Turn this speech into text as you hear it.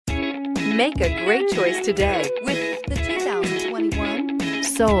Make a great choice today with the 2021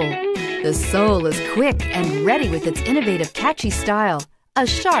 Soul. The Soul is quick and ready with its innovative, catchy style, a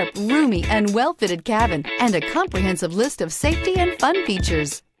sharp, roomy, and well-fitted cabin, and a comprehensive list of safety and fun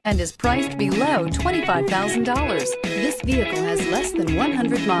features, and is priced below $25,000. This vehicle has less than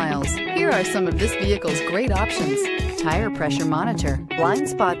 100 miles. Here are some of this vehicle's great options: tire pressure monitor, blind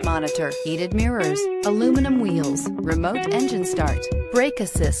spot monitor, heated mirrors, aluminum wheels, remote engine start, brake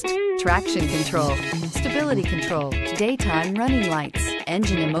assist, traction control, stability control, daytime running lights,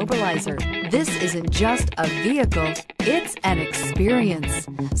 engine immobilizer. This isn't just a vehicle, it's an experience.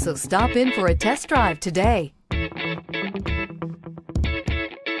 So stop in for a test drive today.